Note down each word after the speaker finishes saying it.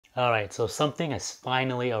Alright, so something has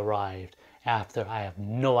finally arrived after I have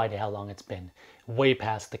no idea how long it's been. Way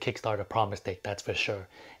past the Kickstarter promise date, that's for sure.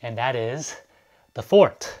 And that is the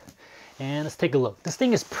fort. And let's take a look. This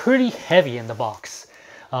thing is pretty heavy in the box.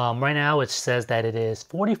 Right now it says that it is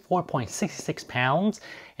 44.66 pounds.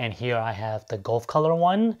 And here I have the golf color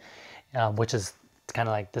one, which is kind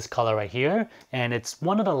of like this color right here. And it's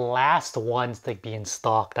one of the last ones to be in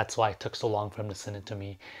stock. That's why it took so long for him to send it to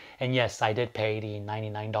me. And yes, I did pay the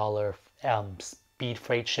 $99 speed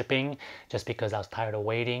freight shipping just because I was tired of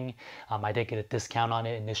waiting. I did get a discount on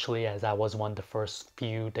it initially, as I was one of the first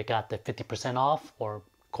few that got the 50% off, or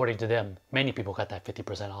according to them, many people got that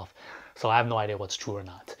 50% off. So I have no idea what's true or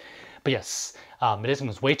not. But yes, it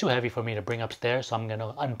was way too heavy for me to bring upstairs, so I'm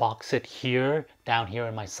gonna unbox it here, down here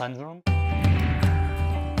in my son's room.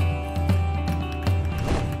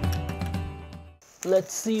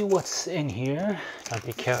 Let's see what's in here. Gotta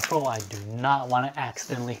be careful, I do not want to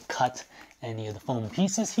accidentally cut any of the foam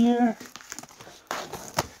pieces here.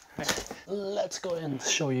 Right, let's go ahead and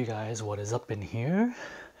show you guys what is up in here.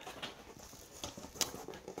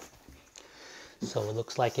 So it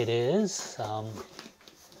looks like it is. I'm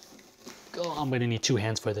gonna need two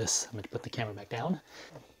hands for this. I'm gonna put the camera back down.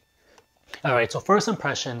 All right, so first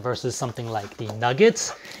impression versus something like the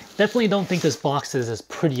Nuggets. Definitely don't think this box is as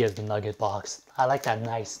pretty as the Nugget box. I like that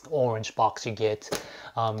nice orange box you get.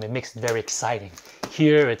 It makes it very exciting.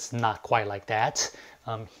 Here, it's not quite like that.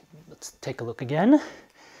 Let's take a look again.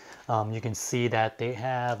 You can see that they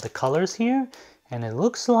have the colors here, and it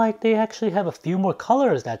looks like they actually have a few more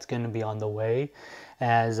colors that's going to be on the way.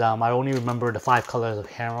 As I only remember the 5 colors of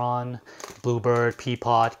Heron, Bluebird,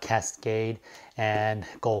 Peapod, Cascade, and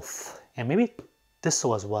Golf. And maybe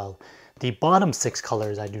Thistle as well. The bottom 6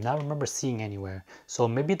 colors I do not remember seeing anywhere. So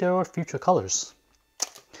maybe there are future colors.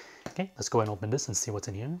 Okay, let's go ahead and open this and see what's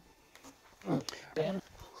in here. And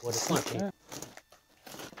what is in here?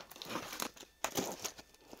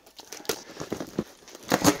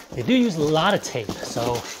 They do use a lot of tape,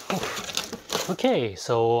 so okay,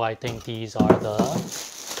 so I think these are the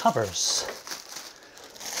covers.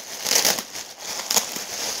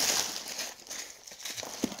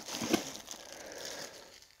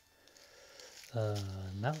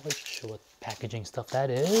 Not really sure what packaging stuff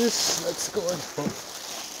that is. Let's go ahead.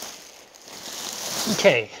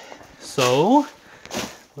 Okay, so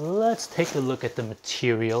let's take a look at the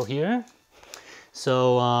material here.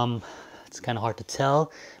 So it's kind of hard to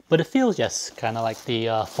tell, but it feels, yes, kind of like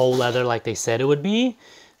the faux leather like they said it would be.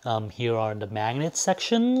 Here are the magnet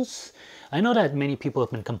sections. I know that many people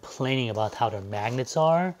have been complaining about how their magnets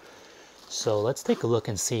are. So let's take a look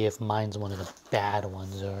and see if mine's one of the bad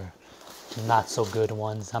ones or not so good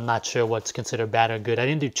ones. I'm not sure what's considered bad or good. I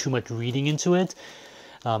didn't do too much reading into it,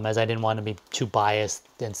 as I didn't want to be too biased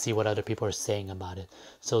and see what other people are saying about it.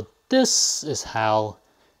 So this is how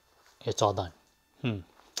it's all done.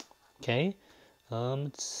 Okay,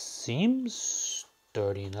 it seems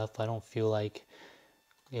sturdy enough. I don't feel like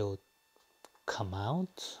it'll come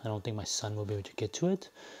out. I don't think my son will be able to get to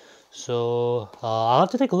it. So I'll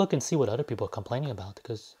have to take a look and see what other people are complaining about,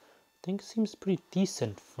 because I think it seems pretty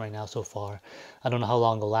decent right now so far. I don't know how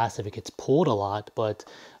long it'll last if it gets pulled a lot, but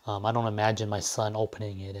I don't imagine my son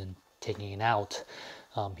opening it and taking it out.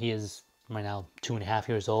 He is right now 2.5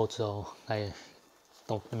 years old, so I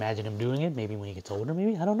don't imagine him doing it. Maybe when he gets older,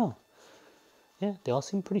 maybe, I don't know. Yeah, they all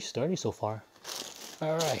seem pretty sturdy so far.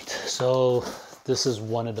 All right, so this is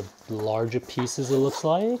one of the larger pieces, it looks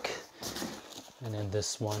like. And then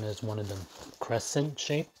this one is one of the crescent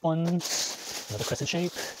shaped ones. Another crescent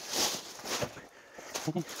shape.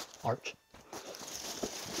 Arch.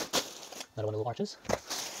 Another one of the arches.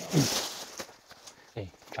 A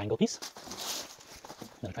triangle piece.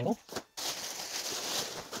 Another triangle.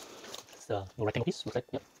 It's the little rectangle piece, looks like,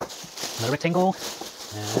 yep. Another rectangle,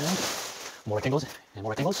 and more rectangles, and more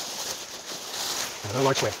rectangles. Another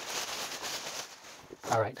large square.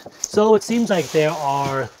 Alright, so it seems like there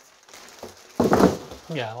are,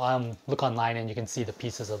 yeah, look online and you can see the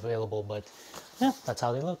pieces available, but yeah, that's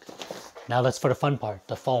how they look. Now that's for the fun part,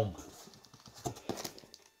 the foam.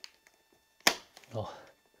 Oh,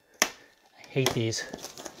 I hate these,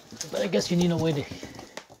 but I guess you need a way to, I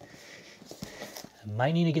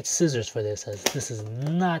might need to get scissors for this, as this is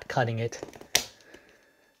not cutting it.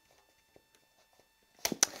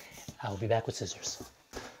 I'll be back with scissors.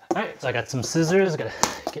 All right, so I got some scissors, gotta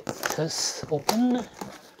get this open.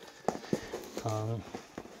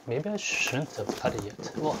 Maybe I shouldn't have cut it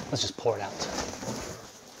yet. Well, let's just pour it out.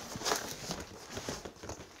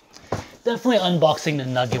 Definitely unboxing the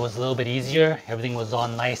Nugget was a little bit easier. Everything was all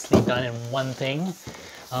nicely done in one thing.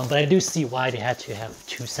 But I do see why they had to have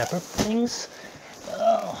 2 separate things.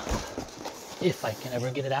 Oh, if I can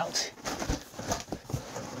ever get it out.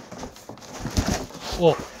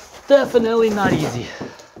 Oh, definitely not easy.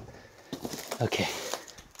 Okay.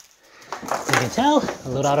 As you can tell, a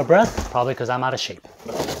little out of breath, probably because I'm out of shape.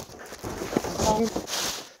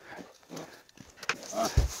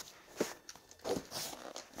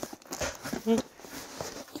 And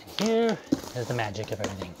here is the magic of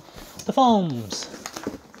everything. The foams.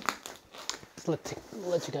 Let's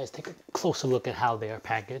let you guys take a closer look at how they are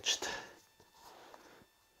packaged.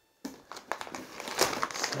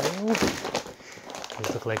 So,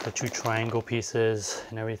 these look like the 2 triangle pieces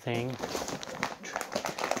and everything.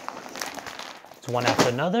 It's one after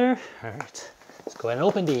another. All right, let's go ahead and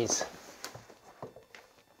open these.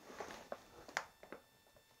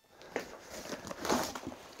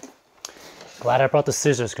 Glad I brought the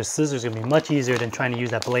scissors, because scissors are gonna be much easier than trying to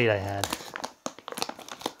use that blade I had.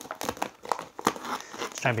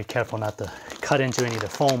 Just trying to be careful not to cut into any of the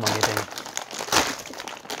foam or anything.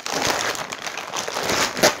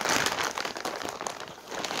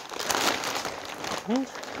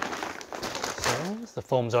 So the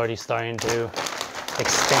foam's already starting to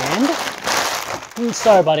expand.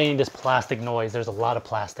 Sorry about any of this plastic noise. There's a lot of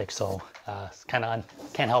plastic, so it's kind of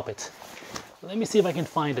can't help it. Let me see if I can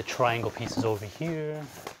find the triangle pieces over here.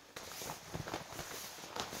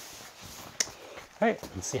 All right,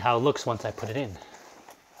 let's see how it looks once I put it in.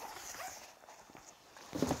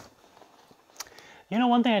 You know,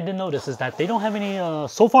 one thing I did notice is that they don't have any,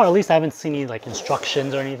 so far at least I haven't seen any like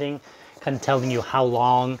instructions or anything kind of telling you how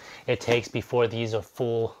long it takes before these are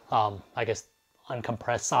full, I guess,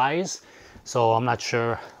 uncompressed size. So I'm not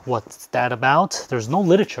sure what's that about. There's no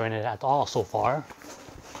literature in it at all so far.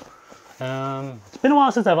 It's been a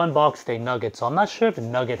while since I've unboxed a Nugget, so I'm not sure if the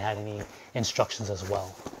Nugget had any instructions as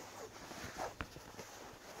well.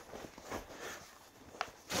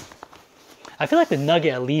 I feel like the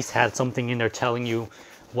Nugget at least had something in there telling you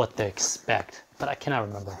what to expect, but I cannot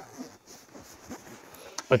remember.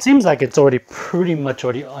 But it seems like it's already pretty much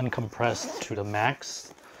already uncompressed to the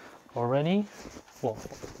max already. Well,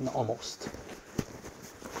 almost.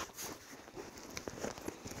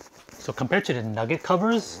 So compared to the Nugget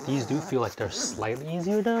covers, these do feel like they're slightly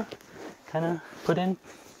easier to kind of put in.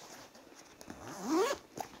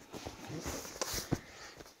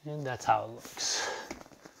 And that's how it looks.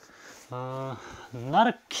 Not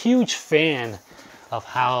a huge fan of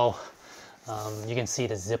how you can see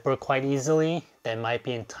the zipper quite easily. That might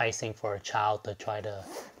be enticing for a child to try to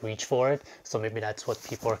reach for it. So maybe that's what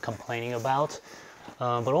people are complaining about.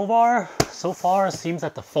 But overall, so far, it seems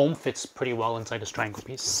that the foam fits pretty well inside this triangle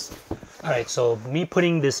piece. All right, so me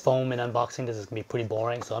putting this foam and unboxing this is gonna be pretty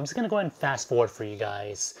boring. So I'm just gonna go ahead and fast forward for you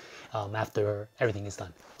guys after everything is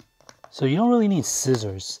done. So you don't really need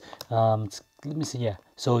scissors. Let me see, yeah.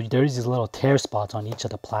 So there's these little tear spots on each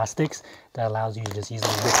of the plastics that allows you to just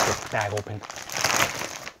easily rip the bag open.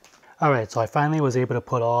 All right, so I finally was able to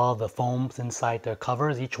put all the foams inside their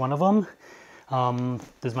covers, each one of them.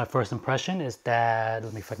 This is my first impression, is that,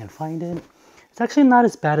 let me if I can find it. It's actually not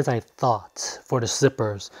as bad as I thought for the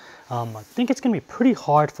zippers. I think it's gonna be pretty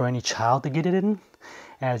hard for any child to get it in,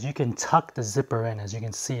 as you can tuck the zipper in. As you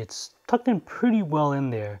can see, it's tucked in pretty well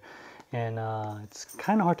in there, and it's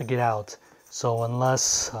kind of hard to get out. So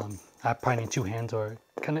unless I probably need 2 hands or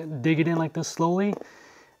kind of dig it in like this slowly.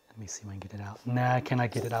 Let me see if I can get it out. Nah, I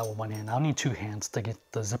cannot get it out with 1 hand. I'll need 2 hands to get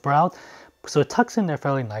the zipper out. So it tucks in there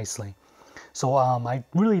fairly nicely. So I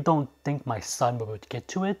really don't think my son would get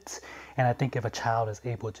to it. And I think if a child is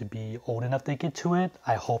able to be old enough to get to it,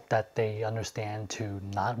 I hope that they understand to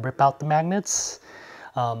not rip out the magnets.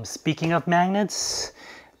 Speaking of magnets,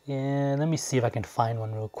 yeah, let me see if I can find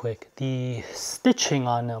one real quick. The stitching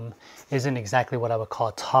on them isn't exactly what I would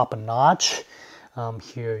call top notch.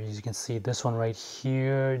 Here, as you can see, this one right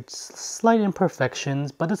here, it's slight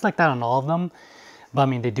imperfections, but it's like that on all of them. But I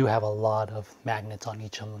mean, they do have a lot of magnets on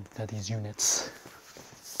each of these units.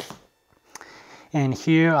 And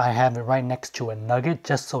here I have it right next to a Nugget,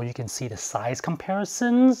 just so you can see the size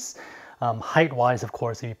comparisons. Height-wise, of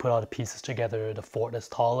course, if you put all the pieces together, the Fort is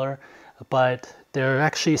taller, but they're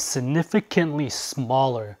actually significantly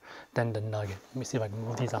smaller than the Nugget. Let me see if I can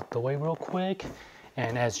move these out the way real quick.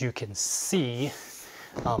 And as you can see,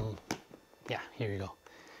 yeah, here you go.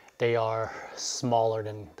 They are smaller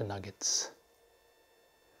than the Nuggets.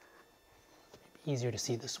 Easier to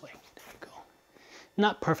see this way. There you go.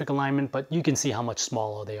 Not perfect alignment, but you can see how much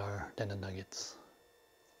smaller they are than the Nuggets.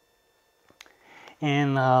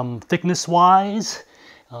 And thickness-wise,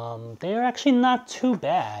 they're actually not too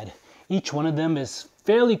bad. Each one of them is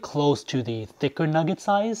fairly close to the thicker Nugget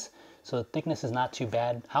size. so the thickness is not too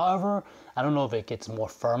bad. However, I don't know if it gets more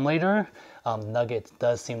firm later. Nugget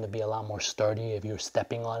does seem to be a lot more sturdy if you're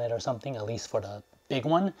stepping on it or something, at least for the big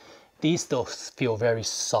one. These still feel very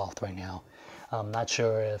soft right now. I'm not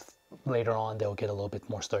sure if later on they'll get a little bit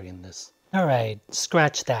more sturdy in this. Alright,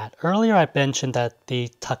 scratch that. Earlier I mentioned that they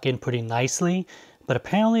tuck in pretty nicely, but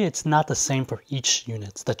apparently it's not the same for each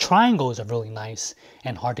unit. The triangles are really nice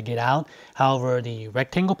and hard to get out. However, the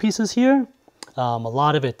rectangle pieces here, a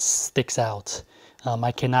lot of it sticks out.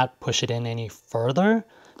 I cannot push it in any further,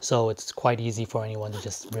 so it's quite easy for anyone to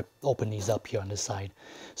just open these up here on this side.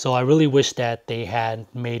 So I really wish that they had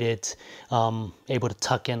made it able to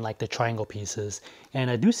tuck in like the triangle pieces. And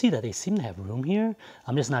I do see that they seem to have room here.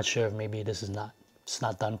 I'm just not sure if maybe this is it's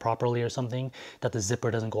not done properly or something, that the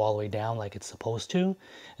zipper doesn't go all the way down like it's supposed to.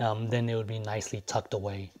 Then it would be nicely tucked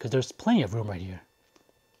away because there's plenty of room right here.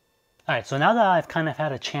 Alright, so now that I've kind of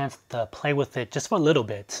had a chance to play with it just for a little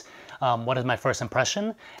bit, what is my first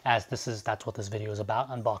impression? As that's what this video is about,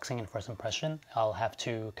 unboxing and first impression. I'll have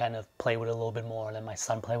to kind of play with it a little bit more, let my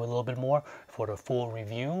son play with it a little bit more for the full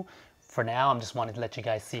review. For now, I'm just wanting to let you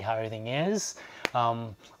guys see how everything is.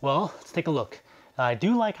 Well, let's take a look. I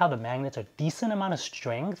do like how the magnets are decent amount of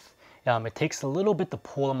strength. It takes a little bit to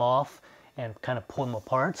pull them off and kind of pull them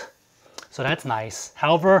apart. So that's nice.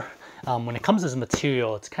 However, when it comes to this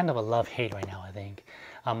material, it's kind of a love-hate right now, I think.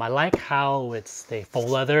 I like how it's the faux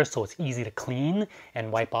leather, so it's easy to clean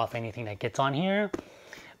and wipe off anything that gets on here.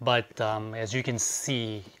 But as you can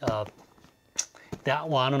see, well,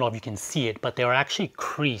 I don't know if you can see it, but they were actually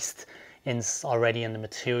creased already in the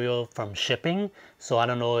material from shipping. So I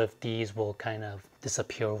don't know if these will kind of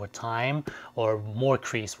disappear over time or more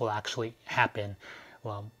crease will actually happen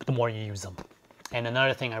the more you use them. And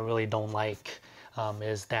another thing I really don't like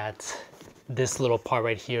is that this little part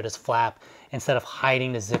right here, this flap, instead of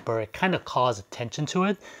hiding the zipper, it kind of caused attention to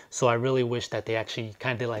it. So I really wish that they actually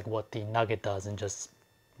kind of did like what the Nugget does and just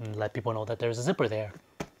let people know that there's a zipper there.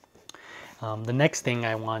 The next thing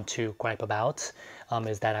I want to gripe about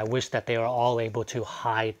is that I wish that they were all able to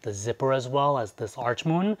hide the zipper as well as this arch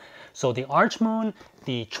moon. So the arch moon,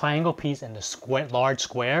 the triangle piece, and the large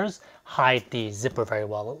squares hide the zipper very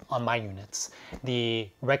well on my units. The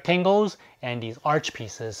rectangles and these arch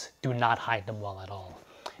pieces do not hide them well at all.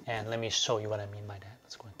 And let me show you what I mean by that.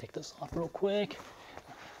 Let's go and take this off real quick.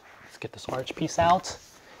 Let's get this arch piece out.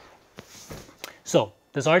 So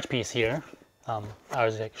this arch piece here,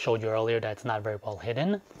 I showed you earlier that it's not very well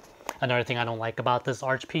hidden. Another thing I don't like about this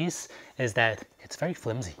arch piece is that it's very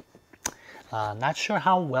flimsy. Not sure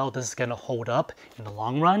how well this is going to hold up in the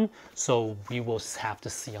long run, so we will have to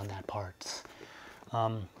see on that part.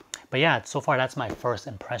 But yeah, so far that's my first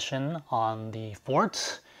impression on the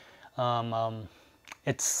fort.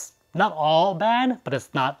 It's not all bad, but it's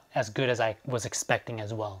not as good as I was expecting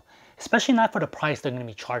as well. Especially not for the price they're going to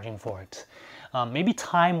be charging for it. Maybe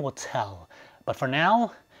time will tell. But for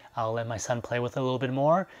now, I'll let my son play with it a little bit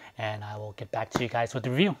more, and I will get back to you guys with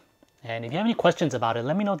the review. And if you have any questions about it,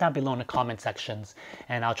 let me know down below in the comment sections,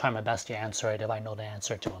 and I'll try my best to answer it if I know the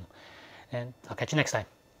answer to them. And I'll catch you next time.